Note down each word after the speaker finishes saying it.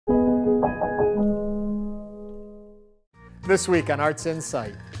This week on Arts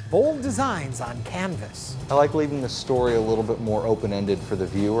Insight, bold designs on canvas. I like leaving the story a little bit more open-ended for the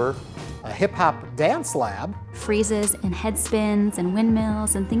viewer. A hip-hop dance lab. Freezes and head spins and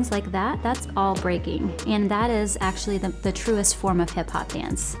windmills and things like that, that's all breaking. And that is actually the truest form of hip-hop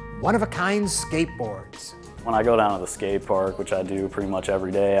dance. One-of-a-kind skateboards. When I go down to the skate park, which I do pretty much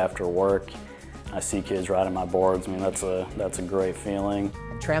every day after work, I see kids riding my boards. I mean, that's a great feeling.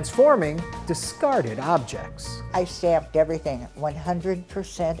 And transforming discarded objects. I stamped everything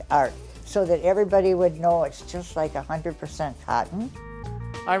 100% art so that everybody would know it's just like 100% cotton.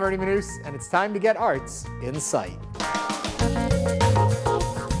 I'm Ernie Manous, and it's time to get Arts Insight.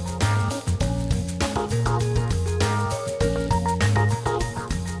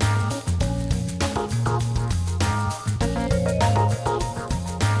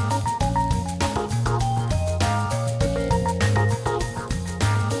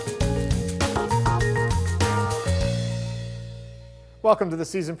 Welcome to the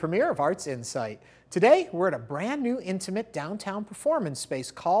season premiere of Arts Insight. Today, we're at a brand new intimate downtown performance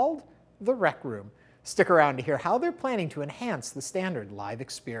space called the Rec Room. Stick around to hear how they're planning to enhance the standard live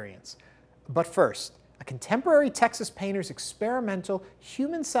experience. But first, a contemporary Texas painter's experimental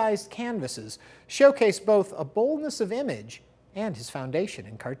human-sized canvases showcase both a boldness of image and his foundation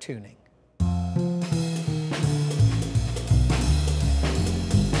in cartooning.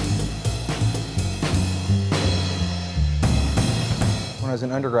 When I was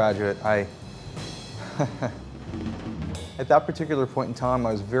an undergraduate, at that particular point in time,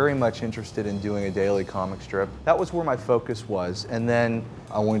 I was very much interested in doing a daily comic strip. That was where my focus was, and then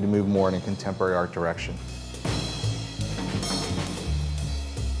I wanted to move more in a contemporary art direction.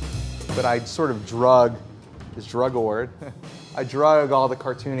 But I sort of drug a word? I drug all the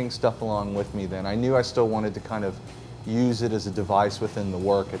cartooning stuff along with me then. I knew I still wanted to kind of use it as a device within the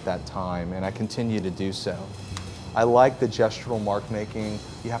work at that time, and I continue to do so. I like the gestural mark making.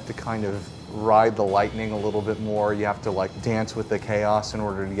 You have to kind of ride the lightning a little bit more. You have to like dance with the chaos in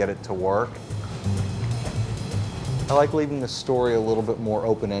order to get it to work. I like leaving the story a little bit more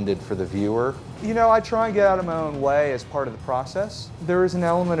open-ended for the viewer. You know, I try and get out of my own way as part of the process. There is an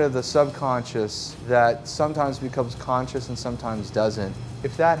element of the subconscious that sometimes becomes conscious and sometimes doesn't.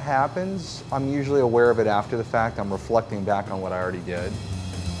 If that happens, I'm usually aware of it after the fact. I'm reflecting back on what I already did.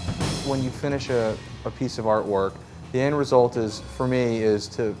 When you finish a piece of artwork, the end result is, for me, is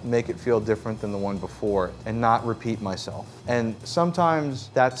to make it feel different than the one before and not repeat myself. And sometimes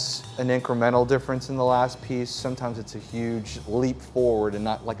that's an incremental difference in the last piece. Sometimes it's a huge leap forward and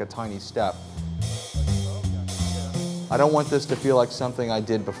not like a tiny step. I don't want this to feel like something I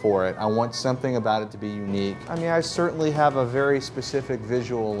did before it. I want something about it to be unique. I mean, I certainly have a very specific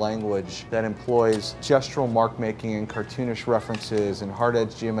visual language that employs gestural mark making and cartoonish references and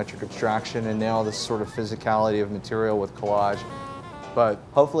hard-edged geometric abstraction and now this sort of physicality of material with collage. But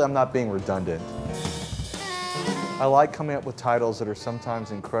hopefully I'm not being redundant. I like coming up with titles that are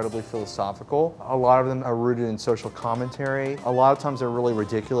sometimes incredibly philosophical. A lot of them are rooted in social commentary. A lot of times they're really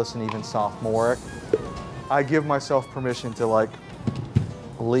ridiculous and even sophomoric. I give myself permission to like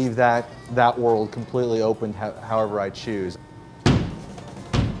leave that world completely open however I choose.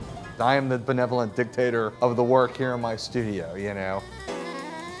 I am the benevolent dictator of the work here in my studio, you know.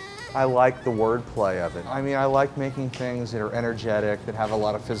 I like the wordplay of it. I mean, I like making things that are energetic, that have a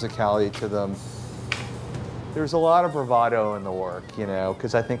lot of physicality to them. There's a lot of bravado in the work, you know,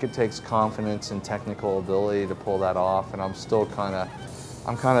 because I think it takes confidence and technical ability to pull that off, and I'm still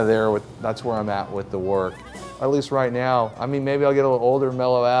I'm kind of there with, that's where I'm at with the work. At least right now. I mean, maybe I'll get a little older,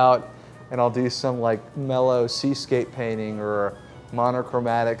 mellow out, and I'll do some like mellow seascape painting or a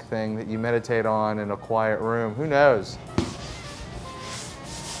monochromatic thing that you meditate on in a quiet room. Who knows?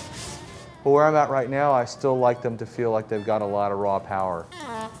 But where I'm at right now, I still like them to feel like they've got a lot of raw power.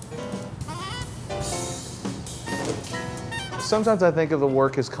 Sometimes I think of the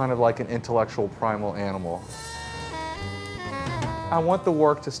work as kind of like an intellectual primal animal. I want the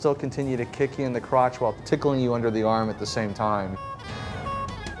work to still continue to kick you in the crotch while tickling you under the arm at the same time.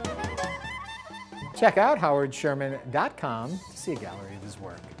 Check out howardsherman.com to see a gallery of his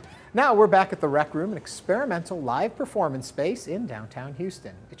work. Now we're back at the Rec Room, an experimental live performance space in downtown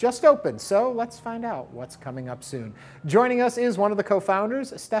Houston. It just opened, so let's find out what's coming up soon. Joining us is one of the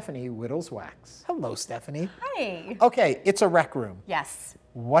co-founders, Stephanie Whittles-Wax. Hello, Stephanie. Hi. Okay, it's a Rec Room. Yes.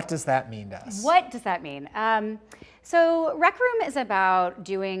 What does that mean to us? What does that mean? So Rec Room is about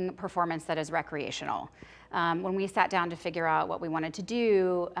doing performance that is recreational. When we sat down to figure out what we wanted to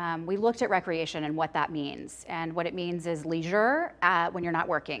do, we looked at recreation and what that means. And what it means is leisure when you're not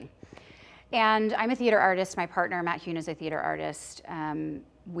working. And I'm a theater artist. My partner, Matt Hune, is a theater artist.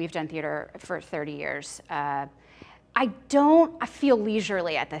 We've done theater for 30 years. I feel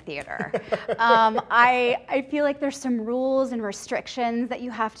leisurely at the theater. I feel like there's some rules and restrictions that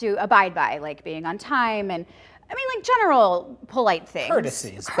you have to abide by, like being on time and, I mean, like general polite things.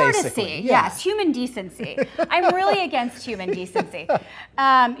 Courtesies, Courtesy, basically. yes, human decency. I'm really against human decency.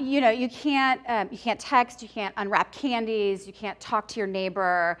 You know, you can't text, you can't unwrap candies, you can't talk to your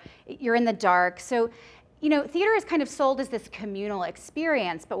neighbor, you're in the dark. So, you know, theater is kind of sold as this communal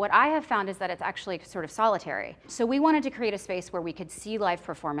experience, but what I have found is that it's actually sort of solitary. So we wanted to create a space where we could see live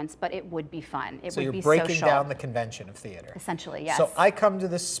performance, but it would be fun. It would be social. So you're breaking down the convention of theater. Essentially, yes. So I come to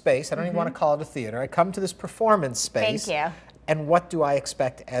this space, I don't even want to call it a theater, I come to this performance space. Thank you. And what do I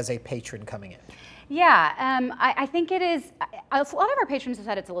expect as a patron coming in? Yeah, I think it is. A lot of our patrons have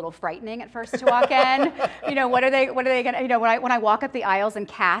said it's a little frightening at first to walk in. You know, what are they gonna? You know, when I walk up the aisles and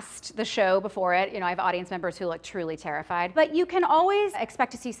cast the show before it, you know, I have audience members who look truly terrified. But you can always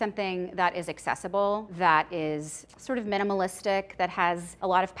expect to see something that is accessible, that is sort of minimalistic, that has a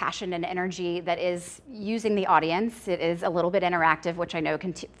lot of passion and energy, that is using the audience. It is a little bit interactive, which I know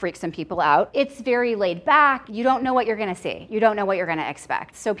can freak some people out. It's very laid back. You don't know what you're gonna see. You don't know what you're gonna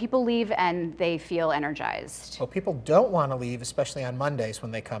expect. So people leave and they feel energized. Well, people don't want to leave, especially on Mondays when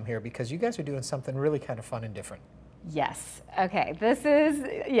they come here, because you guys are doing something really kind of fun and different. Yes. Okay. Yes,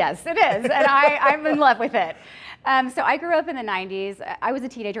 it is. And I'm in love with it. So I grew up in the 90s. I was a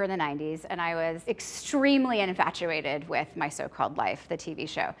teenager in the 90s, and I was extremely infatuated with My So-Called Life, the TV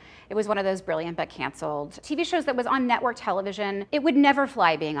show. It was one of those brilliant but canceled TV shows that was on network television. It would never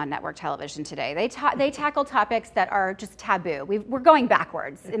fly being on network television today. They tackle topics that are just taboo. We're going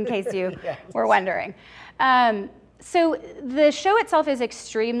backwards, in case you were wondering. So the show itself is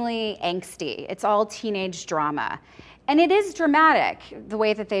extremely angsty. It's all teenage drama. And it is dramatic, the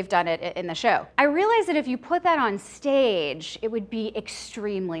way that they've done it in the show. I realized that if you put that on stage, it would be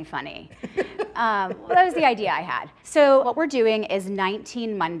extremely funny. Well, that was the idea I had. So what we're doing is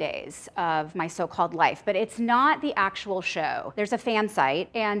 19 Mondays of My So-Called Life, but it's not the actual show. There's a fan site,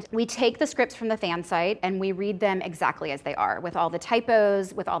 and we take the scripts from the fan site and we read them exactly as they are, with all the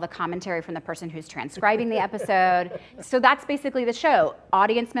typos, with all the commentary from the person who's transcribing the episode. So that's basically the show.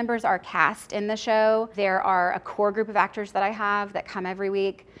 Audience members are cast in the show. There are a core group of actors that I have that come every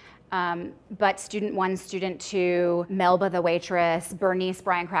week. But student 1, student 2, Melba the waitress, Bernice,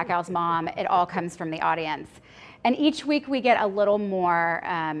 Brian Krakow's mom, it all comes from the audience. And each week we get a little more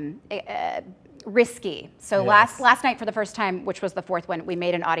risky. So last night for the first time, which was the 4th one, we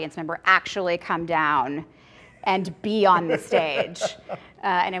made an audience member actually come down and be on the stage.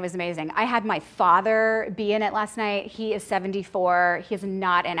 And it was amazing. I had my father be in it last night. He is 74. He is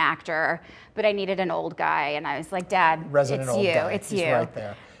not an actor, but I needed an old guy. And I was like, Dad, it's you. It's you. He's right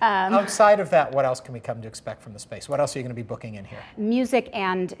there. Outside of that, what else can we come to expect from the space? What else are you going to be booking in here? Music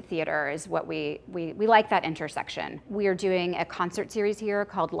and theater is what we like, that intersection. We are doing a concert series here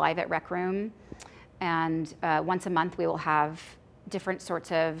called Live at Rec Room. And once a month, we will have different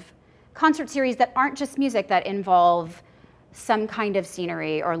sorts of concert series that aren't just music, that involve some kind of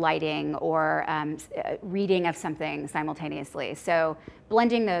scenery or lighting or reading of something simultaneously. So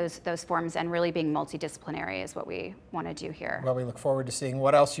blending those forms and really being multidisciplinary is what we want to do here. Well, we look forward to seeing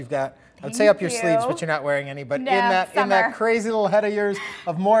what else you've got. I'd say up your sleeves, but you're not wearing any. But no, in that crazy little head of yours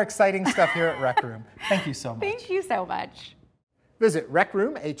of more exciting stuff here at Rec Room. Thank you so much. Thank you so much. Visit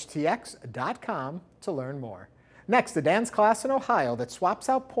recroomhtx.com to learn more. Next, a dance class in Ohio that swaps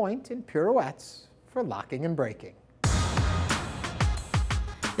out point and pirouettes for locking and breaking.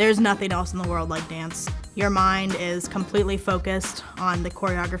 There's nothing else in the world like dance. Your mind is completely focused on the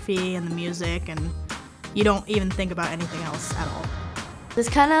choreography and the music, and you don't even think about anything else at all. It's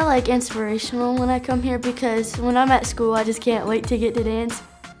kind of like inspirational when I come here, because when I'm at school, I just can't wait to get to dance.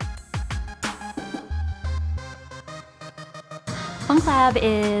 Funk Lab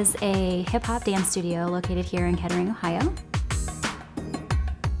is a hip-hop dance studio located here in Kettering, Ohio.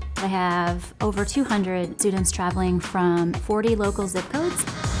 I have over 200 students traveling from 40 local zip codes.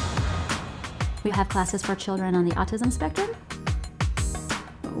 We have classes for children on the autism spectrum.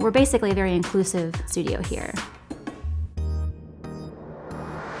 We're basically a very inclusive studio here.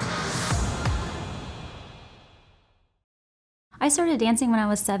 I started dancing when I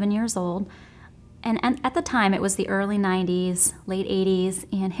was 7 years old. And at the time, it was the early 90s, late 80s,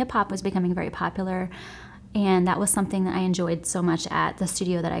 and hip-hop was becoming very popular. And that was something that I enjoyed so much at the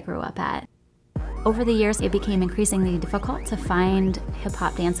studio that I grew up at. Over the years, it became increasingly difficult to find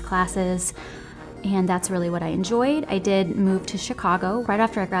hip-hop dance classes, and that's really what I enjoyed. I did move to Chicago right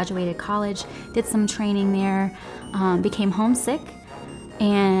after I graduated college, did some training there, became homesick,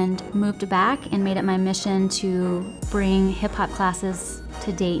 and moved back and made it my mission to bring hip-hop classes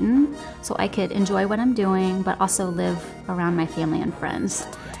to Dayton so I could enjoy what I'm doing, but also live around my family and friends.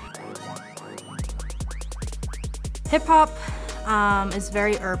 Hip hop is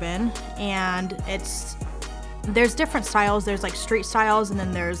very urban, and there's different styles. There's like street styles, and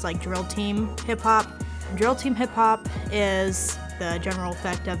then there's like drill team hip hop. Drill team hip hop is the general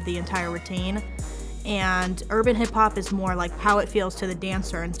effect of the entire routine, and urban hip hop is more like how it feels to the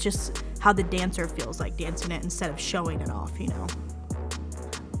dancer, and just how the dancer feels like dancing it instead of showing it off, you know.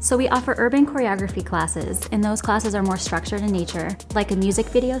 So we offer urban choreography classes, and those classes are more structured in nature, like a music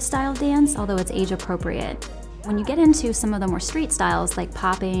video style dance, although it's age appropriate. When you get into some of the more street styles like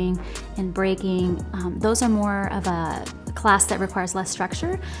popping and breaking, those are more of a class that requires less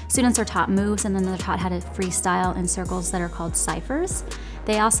structure. Students are taught moves, and then they're taught how to freestyle in circles that are called ciphers.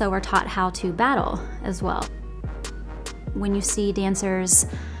 They also are taught how to battle as well. When you see dancers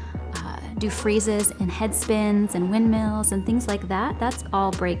do freezes and head spins and windmills and things like that, that's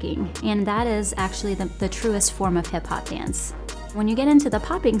all breaking. And that is actually the truest form of hip hop dance. When you get into the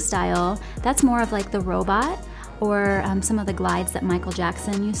popping style, that's more of like the robot or some of the glides that Michael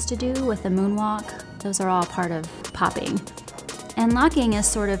Jackson used to do with the moonwalk. Those are all part of popping. And locking is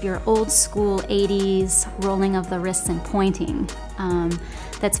sort of your old school 80s rolling of the wrists and pointing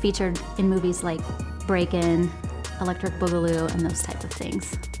that's featured in movies like Breakin', Electric Boogaloo, and those type of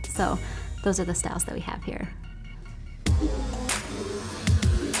things. So those are the styles that we have here.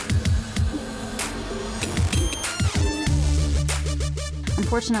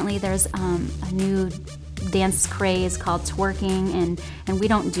 Unfortunately, there's a new dance craze called twerking, and we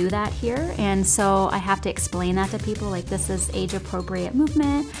don't do that here, and so I have to explain that to people, like, this is age appropriate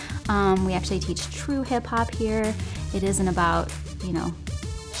movement. We actually teach true hip hop here. It isn't about, you know,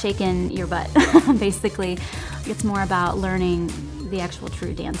 shaking your butt. Basically, it's more about learning the actual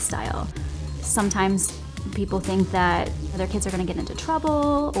true dance style. Sometimes people think that their kids are going to get into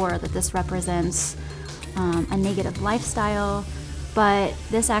trouble, or that this represents a negative lifestyle. But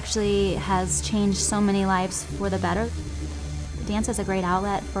this actually has changed so many lives for the better. Dance is a great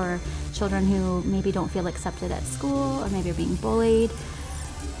outlet for children who maybe don't feel accepted at school or maybe are being bullied.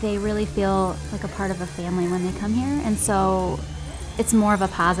 They really feel like a part of a family when they come here, and so it's more of a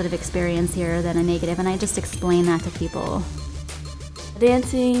positive experience here than a negative, and I just explain that to people.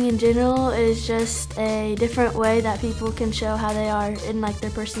 Dancing in general is just a different way that people can show how they are in like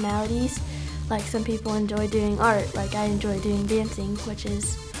their personalities. Like, some people enjoy doing art, like I enjoy doing dancing, which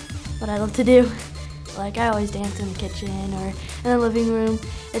is what I love to do. Like, I always dance in the kitchen or in the living room.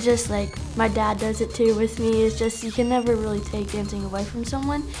 It's just like, my dad does it too with me. It's just, you can never really take dancing away from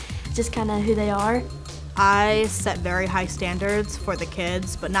someone. It's just kind of who they are. I set very high standards for the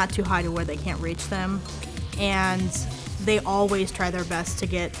kids, but not too high to where they can't reach them. And they always try their best to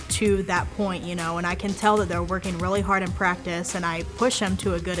get to that point, you know, and I can tell that they're working really hard in practice, and I push them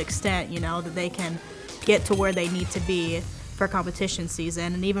to a good extent, you know, that they can get to where they need to be for competition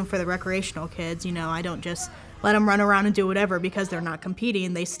season. And even for the recreational kids, you know, I don't just let them run around and do whatever because they're not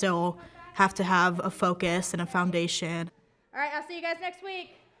competing. They still have to have a focus and a foundation. All right, I'll see you guys next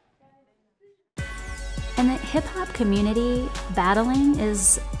week. In the hip-hop community, battling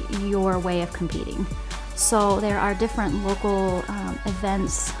is your way of competing. So there are different local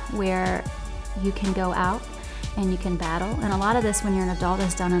events where you can go out and you can battle. And a lot of this, when you're an adult,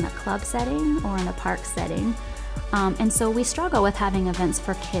 is done in a club setting or in a park setting. And so we struggle with having events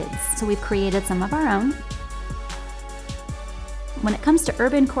for kids. So we've created some of our own. When it comes to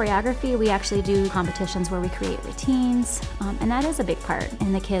urban choreography, we actually do competitions where we create routines. And that is a big part.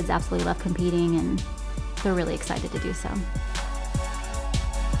 And the kids absolutely love competing, and they're really excited to do so.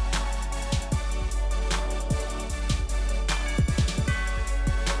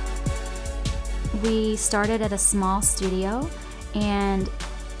 We started at a small studio, and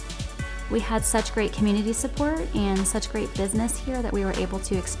we had such great community support and such great business here that we were able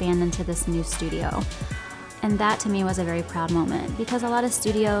to expand into this new studio. And that to me was a very proud moment, because a lot of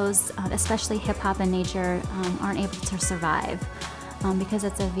studios, especially hip hop and nature, aren't able to survive because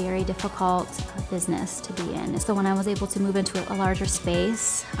it's a very difficult business to be in. So when I was able to move into a larger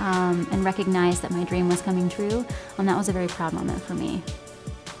space and recognize that my dream was coming true, that was a very proud moment for me.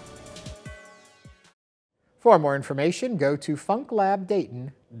 For more information, go to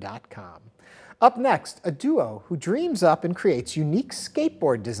funklabdayton.com. Up next, a duo who dreams up and creates unique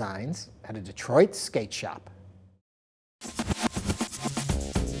skateboard designs at a Detroit skate shop.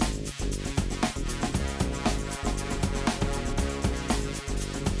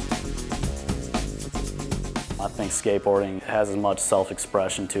 I think skateboarding has as much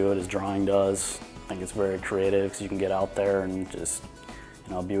self-expression to it as drawing does. I think it's very creative because you can get out there and just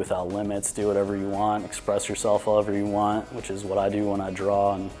be without limits, do whatever you want, express yourself however you want, which is what I do when I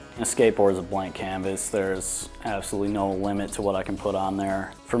draw. And a skateboard is a blank canvas. There's absolutely no limit to what I can put on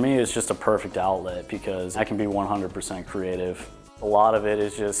there. For me, it's just a perfect outlet because I can be 100% creative. A lot of it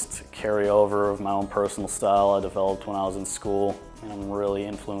is just carryover of my own personal style I developed when I was in school. And I'm really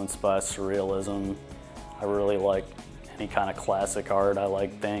influenced by surrealism. I really like any kind of classic art. I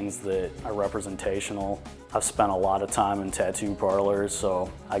like things that are representational. I've spent a lot of time in tattoo parlors, so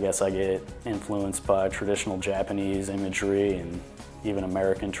I guess I get influenced by traditional Japanese imagery and even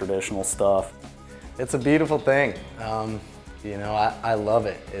American traditional stuff. It's a beautiful thing. I love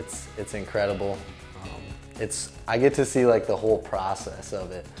it. It's incredible. I get to see like the whole process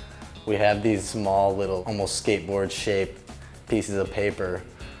of it. We have these small little, almost skateboard shaped pieces of paper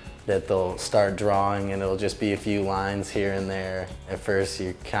that they'll start drawing, and it'll just be a few lines here and there. At first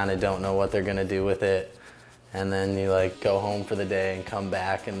you kind of don't know what they're gonna do with it, and then you like go home for the day and come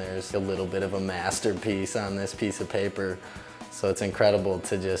back and there's a little bit of a masterpiece on this piece of paper. So it's incredible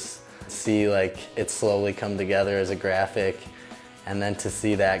to just see like it slowly come together as a graphic, and then to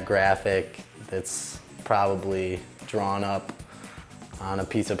see that graphic that's probably drawn up on a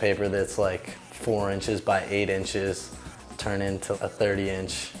piece of paper that's like 4 inches by 8 inches turn into a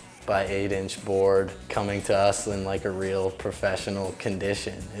 30-inch by 8-inch board coming to us in like a real professional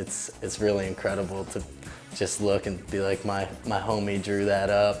condition. It's really incredible to just look and be like, my homie drew that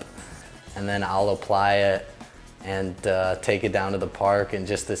up, and then I'll apply it and take it down to the park, and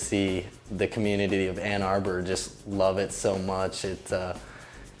just to see the community of Ann Arbor just love it so much.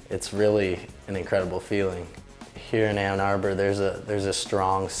 It's really an incredible feeling. Here in Ann Arbor, there's a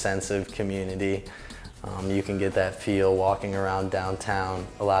strong sense of community. You can get that feel walking around downtown.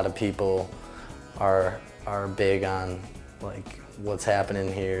 A lot of people are big on like what's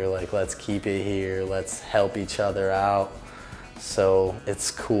happening here, like let's keep it here, let's help each other out. So it's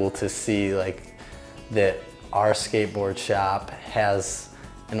cool to see like that our skateboard shop has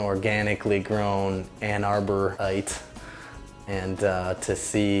an organically grown Ann Arborite, and to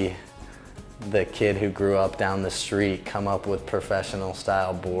see the kid who grew up down the street come up with professional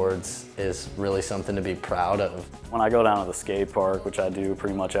style boards is really something to be proud of. When I go down to the skate park, which I do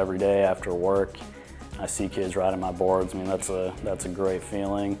pretty much every day after work, I see kids riding my boards. That's a great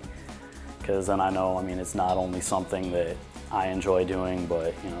feeling, because then I know, it's not only something that I enjoy doing,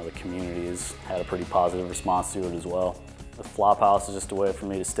 but the community has had a pretty positive response to it as well. The Flophouse is just a way for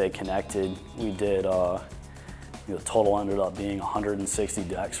me to stay connected. We did the total ended up being 160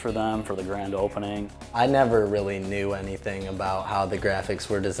 decks for them for the grand opening. I never really knew anything about how the graphics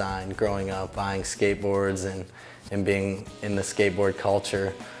were designed growing up, buying skateboards and being in the skateboard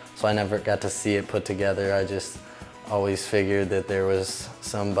culture. So I never got to see it put together. I just always figured that there was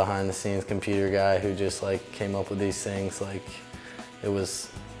some behind the scenes computer guy who just like came up with these things. Like it was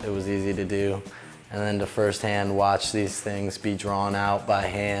easy to do. And then to firsthand watch these things be drawn out by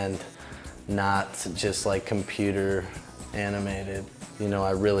hand, not just like computer animated.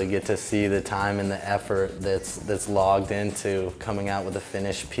 I really get to see the time and the effort that's logged into coming out with a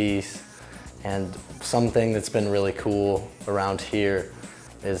finished piece. And something that's been really cool around here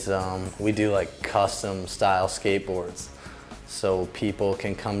is we do like custom style skateboards. So people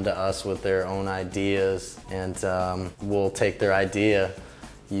can come to us with their own ideas, and we'll take their idea,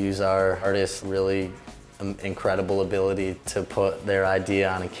 use our artists' really incredible ability to put their idea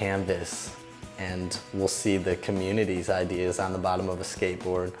on a canvas, and we'll see the community's ideas on the bottom of a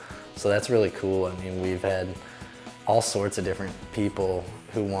skateboard. So that's really cool. We've had all sorts of different people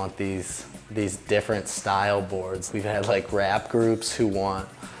who want these different style boards. We've had like rap groups who want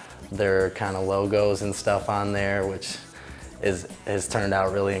their kind of logos and stuff on there, which has turned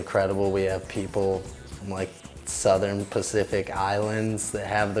out really incredible. We have people from like Southern Pacific Islands that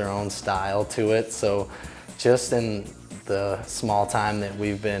have their own style to it. So just in the small time that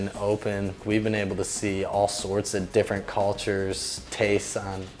we've been open, we've been able to see all sorts of different cultures, tastes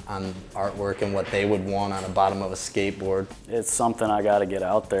on artwork and what they would want on the bottom of a skateboard. It's something I got to get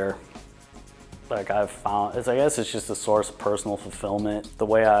out there. Like I've found, I guess it's just a source of personal fulfillment. The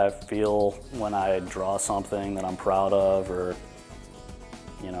way I feel when I draw something that I'm proud of, or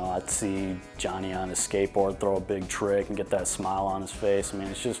I'd see Johnny on his skateboard throw a big trick and get that smile on his face.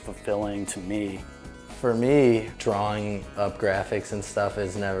 It's just fulfilling to me. For me, drawing up graphics and stuff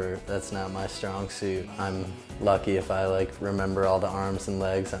that's not my strong suit. I'm lucky if I like remember all the arms and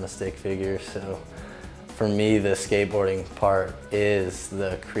legs on a stick figure. So for me, the skateboarding part is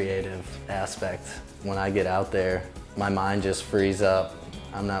the creative aspect. When I get out there, my mind just frees up.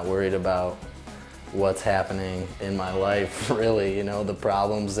 I'm not worried about what's happening in my life, really. The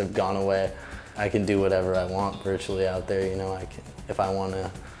problems have gone away. I can do whatever I want virtually out there. I can if I want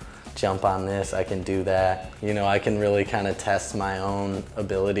to jump on this, I can do that. You know, I can really kind of test my own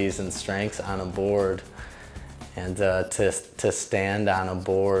abilities and strengths on a board. And to stand on a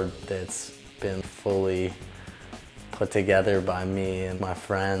board that's been fully put together by me and my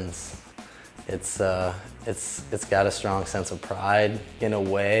friends, it's got a strong sense of pride. In a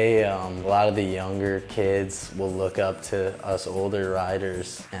way, a lot of the younger kids will look up to us older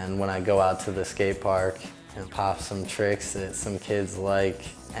riders, and when I go out to the skate park and pop some tricks that some kids like,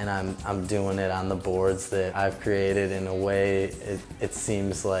 and I'm doing it on the boards that I've created in a way, it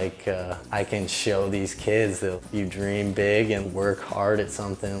seems like I can show these kids that you dream big and work hard at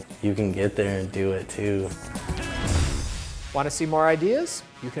something, you can get there and do it too. Want to see more ideas?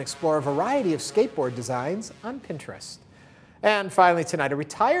 You can explore a variety of skateboard designs on Pinterest. And finally tonight, a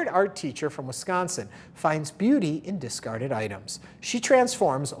retired art teacher from Wisconsin finds beauty in discarded items. She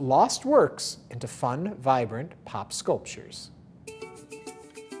transforms lost works into fun, vibrant pop sculptures.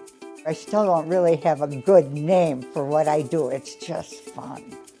 I still don't really have a good name for what I do. It's just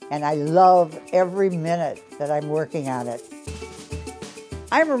fun. And I love every minute that I'm working on it.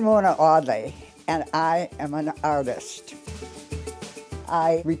 I'm Ramona Audley, and I am an artist.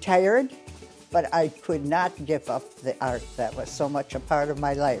 I retired, but I could not give up the art that was so much a part of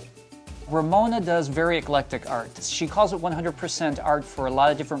my life. Ramona does very eclectic art. She calls it 100% art for a lot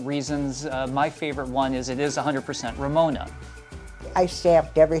of different reasons. My favorite one is it is 100% Ramona. I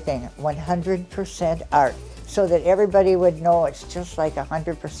stamped everything 100% art so that everybody would know it's just like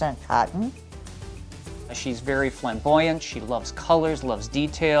 100% cotton. She's very flamboyant. She loves colors, loves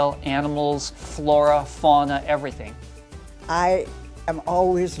detail, animals, flora, fauna, everything. I am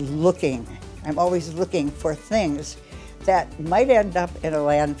always looking. I'm always looking for things that might end up in a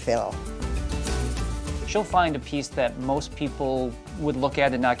landfill. She'll find a piece that most people would look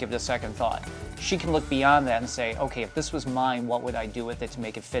at and not give it a second thought. She can look beyond that and say, okay, if this was mine, what would I do with it to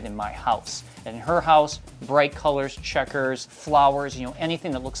make it fit in my house? And in her house, bright colors, checkers, flowers, you know,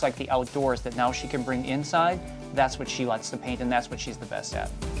 anything that looks like the outdoors that now she can bring inside, that's what she likes to paint, and that's what she's the best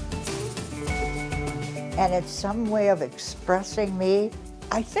at. And it's some way of expressing me.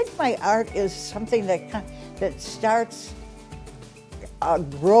 I think my art is something that starts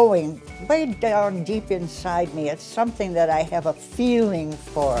growing way down deep inside me. It's something that I have a feeling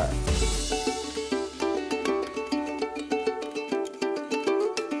for.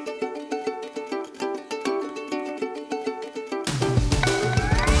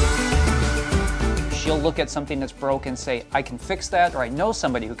 She'll look at something that's broken and say, I can fix that, or I know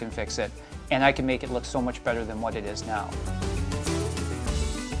somebody who can fix it, and I can make it look so much better than what it is now.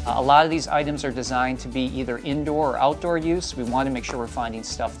 A lot of these items are designed to be either indoor or outdoor use. We want to make sure we're finding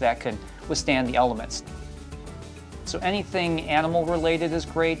stuff that can withstand the elements. So anything animal related is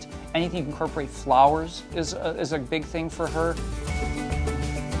great. Anything to incorporate flowers is a big thing for her.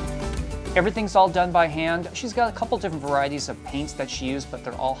 Everything's all done by hand. She's got a couple different varieties of paints that she uses, but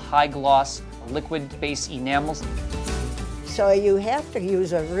they're all high gloss, liquid-based enamels. So you have to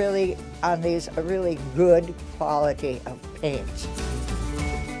use a really good quality of paint.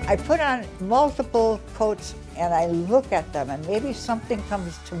 I put on multiple coats and I look at them and maybe something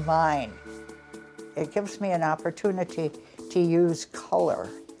comes to mind. It gives me an opportunity to use color.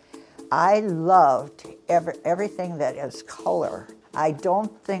 I loved everything that is color. I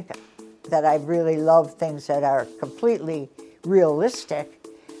don't think that I really love things that are completely realistic,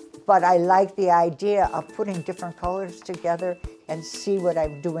 but I like the idea of putting different colors together and see what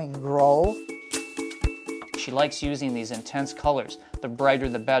I'm doing grow. She likes using these intense colors. The brighter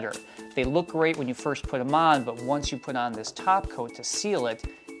the better. They look great when you first put them on, but once you put on this top coat to seal it,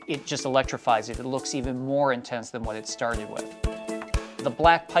 it just electrifies it. It looks even more intense than what it started with. The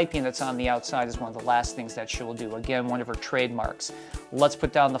black piping that's on the outside is one of the last things that she'll do. Again, one of her trademarks. Let's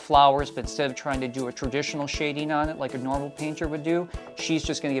put down the flowers, but instead of trying to do a traditional shading on it like a normal painter would do, she's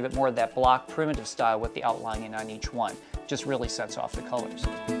just going to give it more of that block primitive style with the outlining on each one. Just really sets off the colors.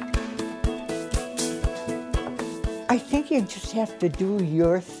 I think you just have to do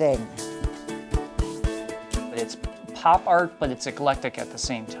your thing. It's pop art, but it's eclectic at the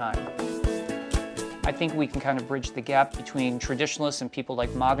same time. I think we can kind of bridge the gap between traditionalists and people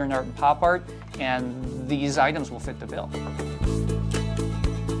like modern art and pop art, and these items will fit the bill.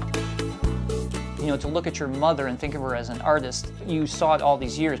 You know, to look at your mother and think of her as an artist, you saw it all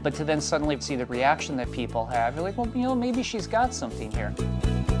these years, but to then suddenly see the reaction that people have, you're like, well, you know, maybe she's got something here.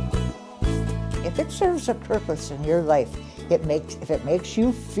 If it serves a purpose in your life, if it makes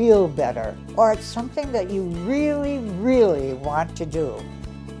you feel better, or it's something that you really, really want to do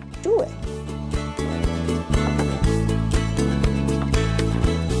it.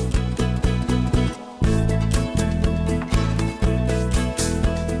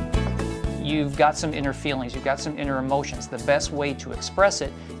 you've got some inner feelings, you've got some inner emotions, the best way to express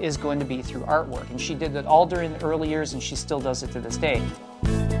it is going to be through artwork. And she did that all during the early years, and she still does it to this day.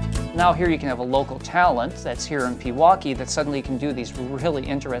 Now here you can have a local talent that's here in Pewaukee that suddenly can do these really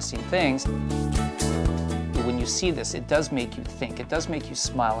interesting things. When you see this, it does make you think, it does make you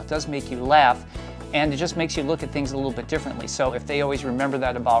smile, it does make you laugh, and it just makes you look at things a little bit differently. So if they always remember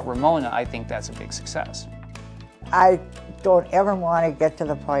that about Ramona, I think that's a big success. I don't ever want to get to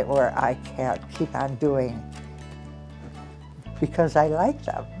the point where I can't keep on doing, because I like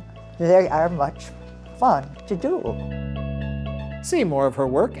them. They are much fun to do. See more of her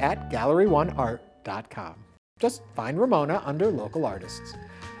work at gallery1art.com. Just find Ramona under local artists.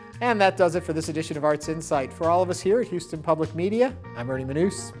 And that does it for this edition of Arts Insight. For all of us here at Houston Public Media, I'm Ernie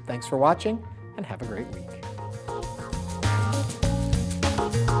Manous. Thanks for watching, and have a great week.